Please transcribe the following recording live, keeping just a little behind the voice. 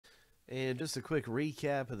And just a quick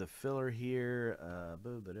recap of the filler here.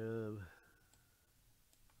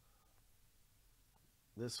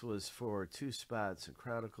 This was for 2 spots in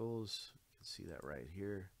Chronicles. You can see that right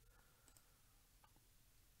here.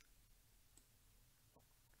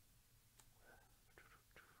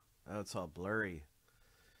 Oh, it's all blurry.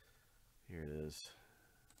 Here it is.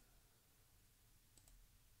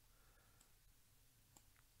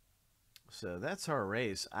 So that's our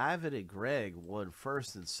race. Ivan and Greg won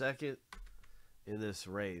first and second in this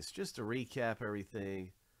race. Just to recap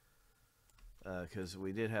everything, because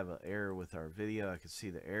we did have an error with our video. I could see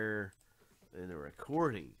the error in the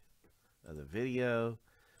recording of the video,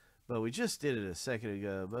 but we just did it a second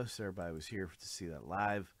ago. Most everybody was here to see that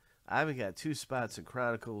live. Ivan got 2 spots in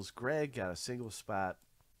Chronicles. Greg got a single spot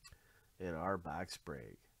in our box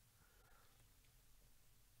break.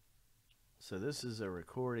 So this is a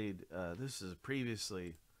recorded, this is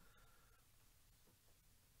previously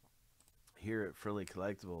here at Friendly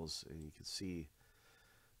Collectibles, and you can see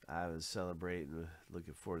I was celebrating,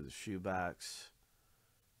 looking forward to the shoebox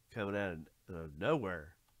coming out of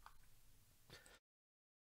nowhere.